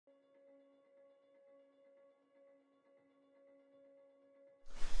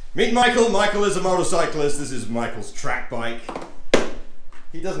Meet Michael. Michael is a motorcyclist. This is Michael's track bike.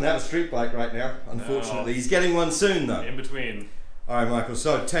 He doesn't have a street bike right now, unfortunately. No. He's getting one soon, though. In between. All right, Michael.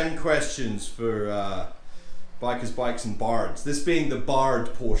 So 10 questions for bikers, bikes, and bards. This being the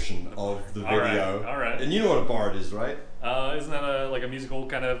bard portion of the video. All right. And you know what a bard is, right? Isn't that like a musical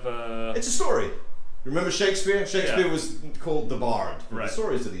kind of... It's a story. Remember Shakespeare? Shakespeare was called the bard for the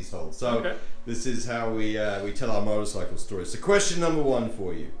stories that he told. So this is how we tell our motorcycle stories. So question number 1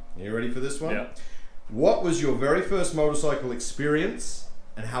 for you. Are you ready for this one? Yeah. What was your very first motorcycle experience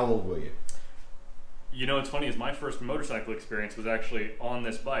and how old were you? You know what's funny is my first motorcycle experience was actually on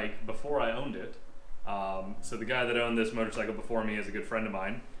this bike before I owned it. So the guy that owned this motorcycle before me is a good friend of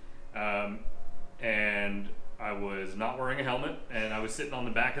mine. And I was not wearing a helmet and I was sitting on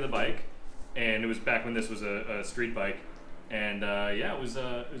the back of the bike. And it was back when this was a street bike, and yeah, it was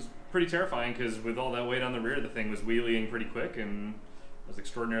pretty terrifying because with all that weight on the rear, the thing was wheeling pretty quick and was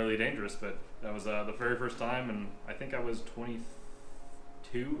extraordinarily dangerous. But that was the very first time, and I think I was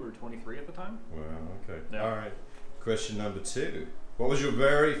 22 or 23 at the time. Wow. Okay. Yeah. All right. Question number 2. What was your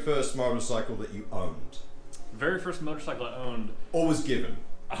very first motorcycle that you owned? Very first motorcycle I owned. Or was given.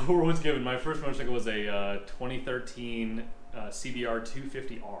 Or was given. My first motorcycle was a 2013 CBR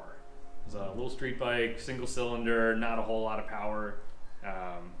 250R. It was a little street bike, single cylinder, not a whole lot of power.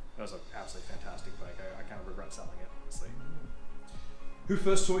 That was an absolutely fantastic bike. I kind of regret selling it, honestly. Who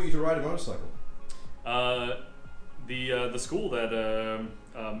first taught you to ride a motorcycle? The school that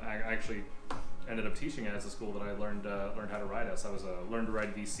I actually ended up teaching at is the school that I learned how to ride at. So I was a Learn to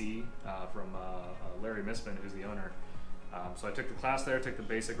Ride VC from Larry Missman, who's the owner. So I took the class there, took the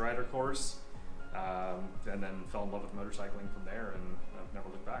basic rider course, and then fell in love with motorcycling from there, and I've never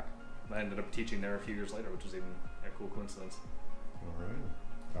looked back. I ended up teaching there a few years later, which was even a cool coincidence.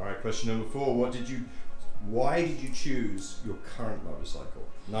 All right. Question number 4. Why did you choose your current motorcycle?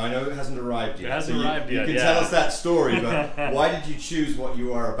 Now I know it hasn't arrived yet. It hasn't arrived yet. You can tell us that story, but why did you choose what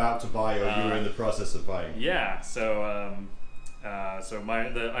you are about to buy, or you were in the process of buying? Yeah. So I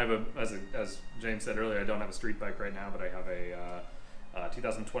have as James said earlier, I don't have a street bike right now, but I have a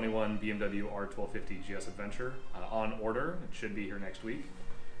 2021 BMW R1250 GS Adventure on order. It should be here next week.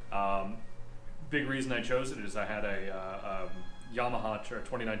 Big reason I chose it is I had a Yamaha,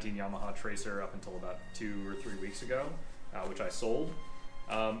 2019 Yamaha Tracer up until about 2 or 3 weeks ago, which I sold.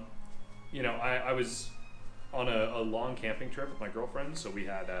 You know, I was on a long camping trip with my girlfriend, so we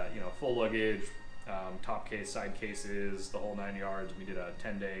had you know, full luggage, top case, side cases, the whole 9 yards. We did a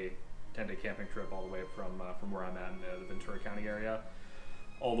 10-day camping trip all the way from where I'm at in the Ventura County area,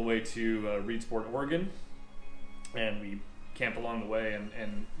 all the way to Reedsport, Oregon, and we camped along the way,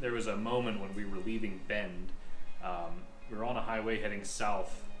 and there was a moment when we were leaving Bend. We were on a highway heading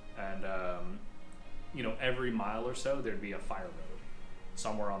south, and you know, every mile or so there'd be a fire road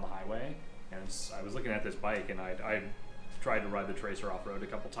somewhere on the highway. And I was looking at this bike, and I tried to ride the Tracer off road a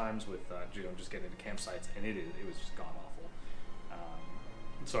couple times with you know, just getting into campsites, and it was just god awful.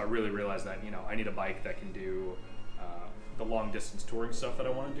 So I really realized that, you know, I need a bike that can do the long distance touring stuff that I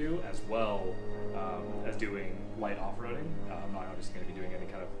want to do, as well as doing light off-roading. I'm not obviously going to be doing any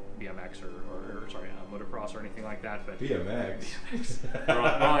kind of BMX or sorry, motocross or anything like that. But BMX.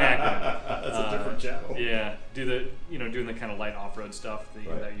 wrong acronym. That's a different channel. Yeah, doing the kind of light off-road stuff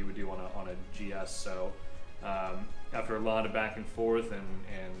that you would do on a GS. So after a lot of back and forth and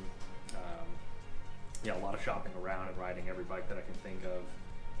yeah, a lot of shopping around and riding every bike that I can think of.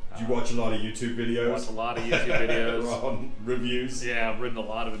 Did you watch a lot of YouTube videos? Watched a lot of YouTube videos. On reviews? Yeah, I've ridden a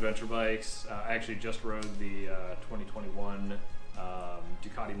lot of adventure bikes. I actually just rode the 2021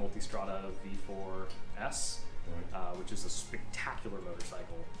 Ducati Multistrada V4S, which is a spectacular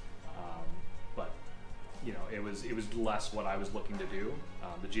motorcycle. But you know, it was less what I was looking to do.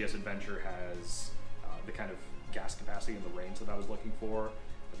 The GS Adventure has the kind of gas capacity and the range that I was looking for.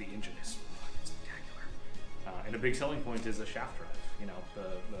 The engine is fucking spectacular. And a big selling point is a shaft drive. You know,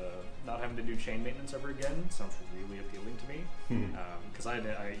 the not having to do chain maintenance ever again sounds really appealing to me. Because I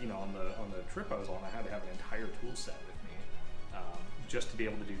you know, on the trip I was on, I had to have an entire tool set with me just to be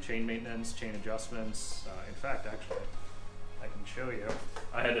able to do chain maintenance, chain adjustments. In fact, actually, I can show you.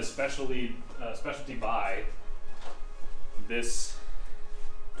 I had to specialty buy this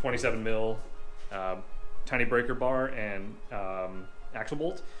 27 mil tiny breaker bar and axle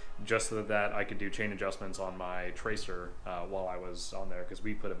bolt, just so that I could do chain adjustments on my Tracer while I was on there, because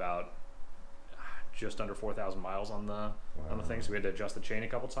we put about just under 4,000 miles on the thing, so we had to adjust the chain a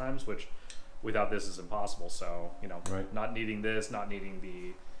couple times, which without this is impossible. So, you know, not needing this, not needing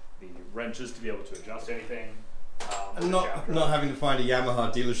the wrenches to be able to adjust anything, on. And not having to find a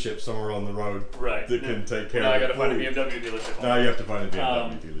Yamaha dealership somewhere on the road that can take care of it. Now I got to find a BMW dealership. Now you have to find a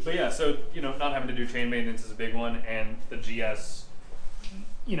BMW dealership. But yeah, so not having to do chain maintenance is a big one, and the GS,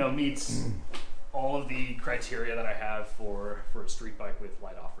 meets all of the criteria that I have for a street bike with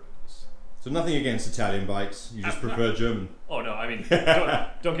light off-road use. So nothing against Italian bikes. You just prefer German. Oh no, I mean,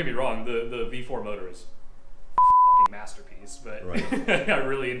 don't get me wrong. The V4 motor is a fucking masterpiece, but I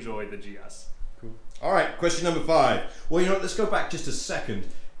really enjoyed the GS. Cool. All right, question number 5. Well, let's go back just a second.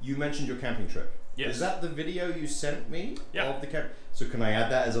 You mentioned your camping trip. Yes. Is that the video you sent me of the camp? So can I add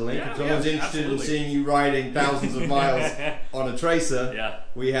that as a link? Yeah, if someone's interested absolutely. in seeing you riding thousands of miles on a tracer,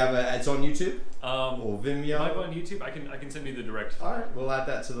 we have it's on YouTube or Vimeo. Might be on YouTube. I can send you the direct file. All right, we'll add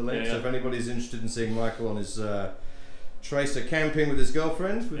that to the link. So if anybody's interested in seeing Michael on his tracer camping with his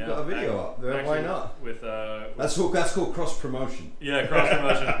girlfriend, we've got a video up. Why not? That's called cross promotion. Yeah, cross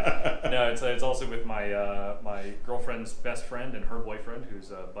promotion. No, it's also with my my girlfriend's best friend and her boyfriend,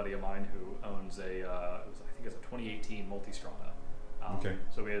 who's a buddy of mine who owns I think it's a 2018 Multistrada. Okay.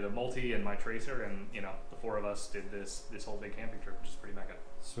 So we had a multi and my tracer, and the 4 of us did this whole big camping trip, which is pretty mega.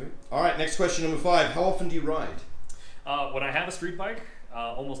 Sweet. All right, next question number 5. How often do you ride? When I have a street bike,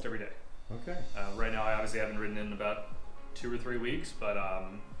 almost every day. Okay. Right now, I obviously haven't ridden in about 2 or 3 weeks, but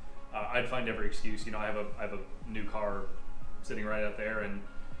I'd find every excuse. I have a new car sitting right out there, and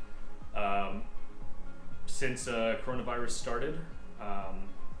since coronavirus started,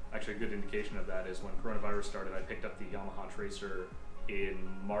 actually a good indication of that is when coronavirus started, I picked up the Yamaha Tracer in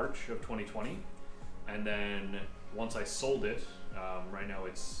March of 2020, and then once I sold it, right now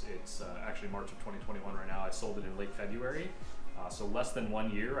it's actually March of 2021 right now, I sold it in late February, so less than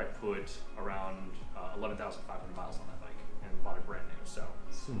 1 year I put around 11,500 miles on that bike and bought it brand new. So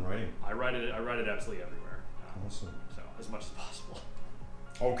some riding. I ride it absolutely everywhere. Awesome. So as much as possible.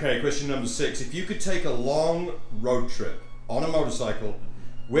 Okay, question number 6. If you could take a long road trip on a motorcycle,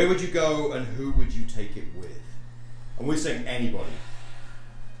 where would you go and who would you take it with? And we're saying anybody.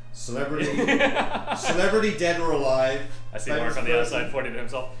 Celebrity, dead or alive. I see Mark on the other side pointing to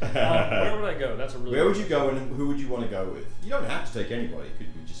himself. Where would I go? That's a really. Where would you go and who would you want to go with? You don't have to take anybody. Could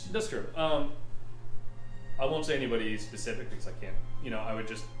you just? That's true. I won't say anybody specific because I can't. I would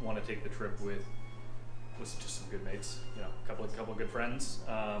just want to take the trip with just some good mates. A couple of good friends.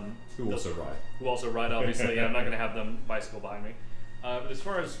 Who also ride. Obviously. I'm not going to have them bicycle behind me. But as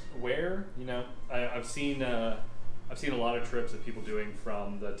far as where, I've seen a lot of trips of people doing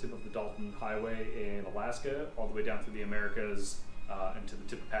from the tip of the Dalton Highway in Alaska all the way down through the Americas and to the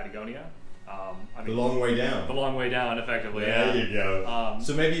tip of Patagonia. The long way down. The long way down, effectively. There you go.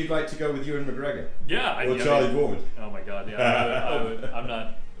 So maybe you'd like to go with Ewan McGregor. Yeah. Or Charlie Bourne. Oh my God. Yeah. I would. I'm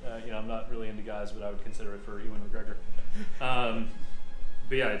not. I'm not really into guys, but I would consider it for Ewan McGregor.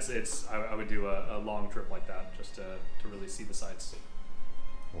 But yeah, I would do a long trip like that just to really see the sights.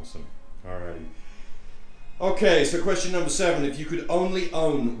 Awesome. Alrighty. Okay, so question number 7. If you could only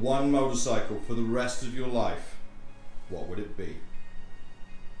own one motorcycle for the rest of your life, what would it be?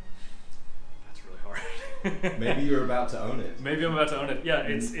 That's really hard. Maybe you're about to own it. Maybe I'm about to own it. Yeah,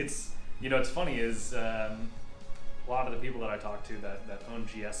 it's it's funny is a lot of the people that I talk to that own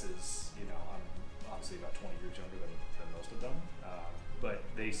GSs, I'm obviously about 20 years younger than most of them, but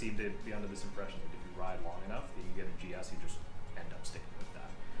they seem to be under this impression that if you ride long enough, that you get a GS, you just end up sticking with that.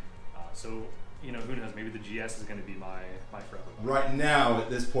 So who knows? Maybe the GS is going to be my forever bike. Right now, at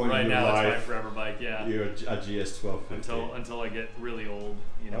this point in your life, that's my forever bike. Yeah. You're a GS 1250. Until I get really old,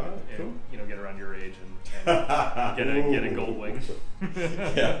 cool. Get around your age and get a gold wing.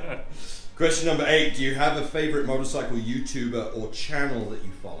 Yeah. Question number 8. Do you have a favorite motorcycle YouTuber or channel that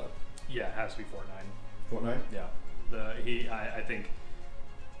you follow? Yeah, it has to be Fortnite. Fortnite? Yeah. I think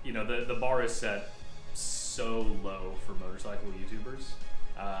the bar is set so low for motorcycle YouTubers.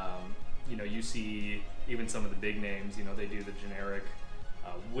 You see even some of the big names, they do the generic,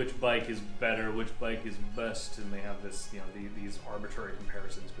 which bike is better, which bike is best, and they have this, these arbitrary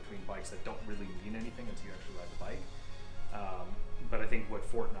comparisons between bikes that don't really mean anything until you actually ride the bike. But I think what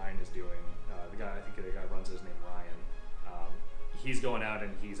Fortnite is doing, the guy runs his name Ryan, he's going out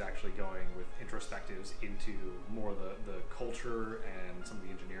and he's actually going with introspectives into more the culture and some of the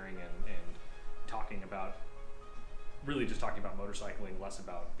engineering and talking about motorcycling, less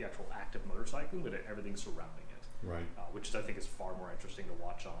about the actual act of motorcycling, but everything surrounding it. Right. Which I think is far more interesting to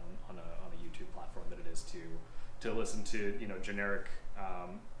watch on a YouTube platform than it is to listen to generic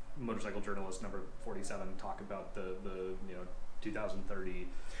motorcycle journalist number 47 talk about the 2030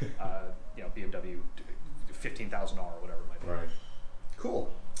 BMW 15,000R or whatever it might be. Right.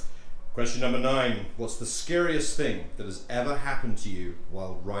 Cool. Question number 9. What's the scariest thing that has ever happened to you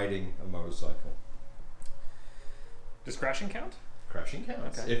while riding a motorcycle? Does crashing count? Crashing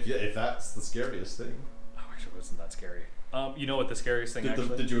counts. Okay. If that's the scariest thing. Oh, actually, it wasn't that scary. You know what the scariest thing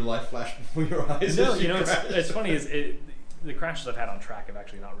Did your life flash before your eyes? No, you know, it's funny is the crashes I've had on track have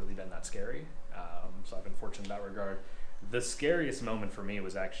actually not really been that scary. So I've been fortunate in that regard. The scariest moment for me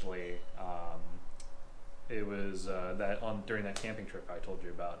was actually it was during that camping trip I told you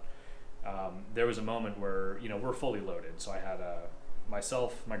about. There was a moment where we're fully loaded. So I had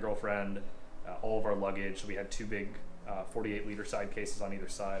myself, my girlfriend, all of our luggage. So we had two big 48-liter side cases on either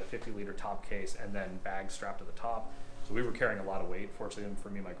side, a 50-liter top case, and then bags strapped to the top. So we were carrying a lot of weight. Fortunately for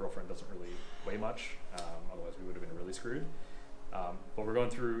me, my girlfriend doesn't really weigh much. Otherwise, we would have been really screwed. But we're going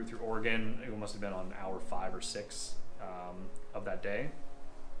through Oregon. It must have been on hour 5 or 6 of that day,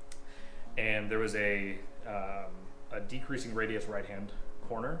 and there was a decreasing radius right-hand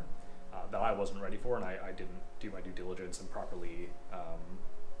corner that I wasn't ready for, and I didn't do my due diligence and properly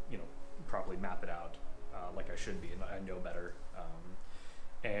map it out like I should be, and I know better.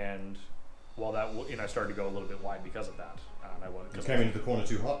 And while that I started to go a little bit wide because of that. You came into the corner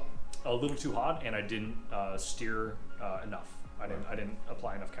too hot. A little too hot, and I didn't steer enough. I didn't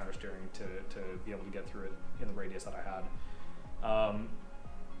apply enough counter steering to be able to get through it in the radius that I had.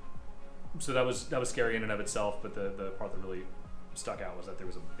 So that was scary in and of itself. But the part that really stuck out was that there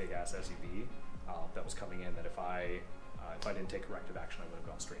was a big ass SUV that was coming in that if I didn't take corrective action, I would have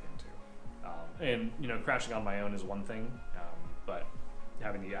gone straight into. And crashing on my own is one thing, but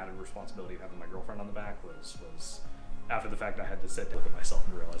having the added responsibility of having my girlfriend on the back was after the fact. I had to sit down with myself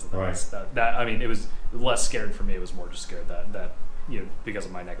and realize that I mean, it was less scared for me. It was more just scared that because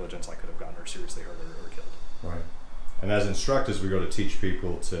of my negligence, I could have gotten her seriously hurt or killed. Right. And as instructors, we've got to teach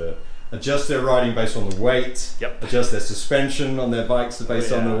people to adjust their riding based on the weight. Yep. Adjust their suspension on their bikes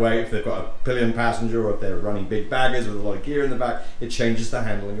based on the weight. If they've got a pillion passenger or if they're running big baggers with a lot of gear in the back, it changes the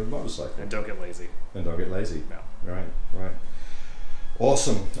handling of the motorcycle. And don't get lazy. And don't get lazy. No. Right.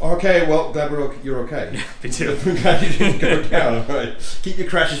 Awesome. Okay, well, glad you're okay. Yeah, me too. I'm glad you didn't go down. Right. Keep your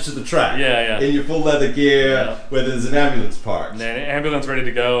crashes to the track. Yeah. In your full leather gear, where there's an ambulance parked. And an ambulance ready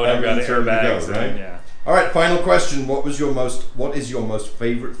to go, and I've got airbags. Right? Yeah. All right, final question. What is your most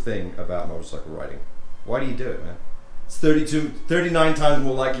favorite thing about motorcycle riding? Why do you do it, man? It's 39 times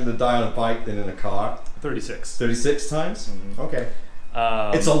more likely to die on a bike than in a car. 36. 36 times? Mm-hmm. Okay.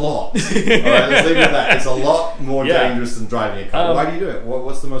 It's a lot. All right, let's leave it at that. It's a lot more dangerous than driving a car. Why do you do it?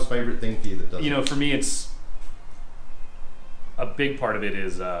 What's the most favorite thing for you that does it? For me, it's a big part of it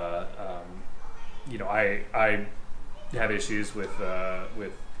is, I have issues with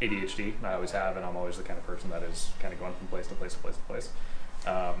ADHD. I always have, and I'm always the kind of person that is kind of going from place to place to place to place.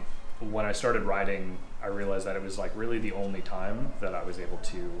 When I started riding, I realized that it was like really the only time that I was able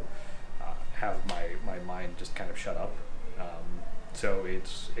to have my mind just kind of shut up. So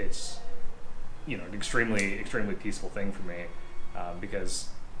it's an extremely peaceful thing for me because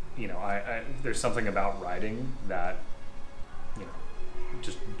I there's something about riding that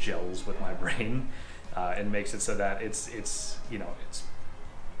just gels with my brain and makes it so that it's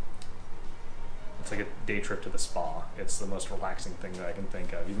like a day trip to the spa. It's the most relaxing thing that I can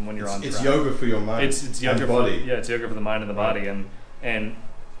think of. Even when you're on track. It's yoga for your mind. It's yoga and body. It's yoga for the mind and the body, and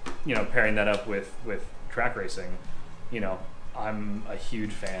pairing that up with track racing, I'm a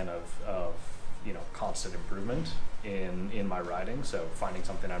huge fan of constant improvement in my riding. So finding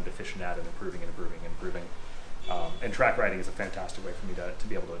something I'm deficient at and improving. And track riding is a fantastic way for me to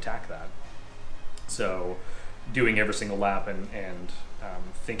be able to attack that. So doing every single lap and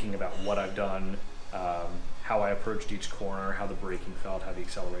thinking about what I've done, how I approached each corner, how the braking felt, how the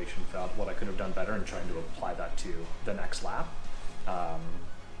acceleration felt, what I could have done better, and trying to apply that to the next lap.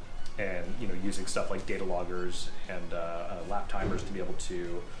 And using stuff like data loggers and lap timers to be able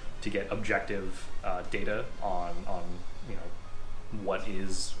to get objective data on what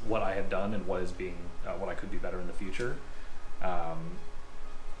I had done and what I could do better in the future. I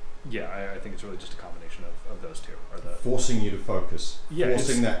think it's really just a combination of those two. Forcing you to focus. Yeah,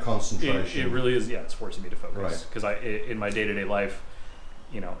 forcing that concentration. It really is. Yeah, it's forcing me to focus. Right. Because in my day-to-day life,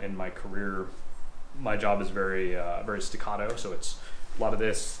 in my career, my job is very staccato. So it's a lot of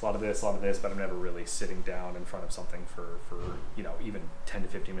this, but I'm never really sitting down in front of something for even 10 to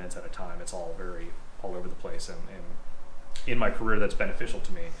 15 minutes at a time. It's all all over the place, and in my career, that's beneficial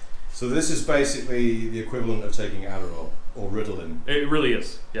to me. So this is basically the equivalent of taking Adderall or Ritalin. It really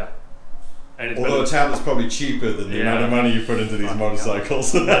is, yeah. And although a tablet's probably cheaper than the amount of money you put into these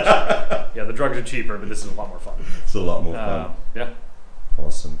motorcycles. Yeah, the drugs are cheaper, but this is a lot more fun. It's a lot more fun. Yeah.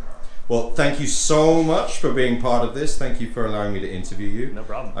 Awesome. Well, thank you so much for being part of this. Thank you for allowing me to interview you. No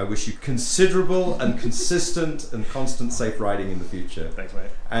problem. I wish you considerable and consistent and constant safe riding in the future. Thanks,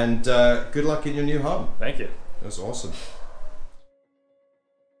 mate. And good luck in your new home. Thank you. That's awesome.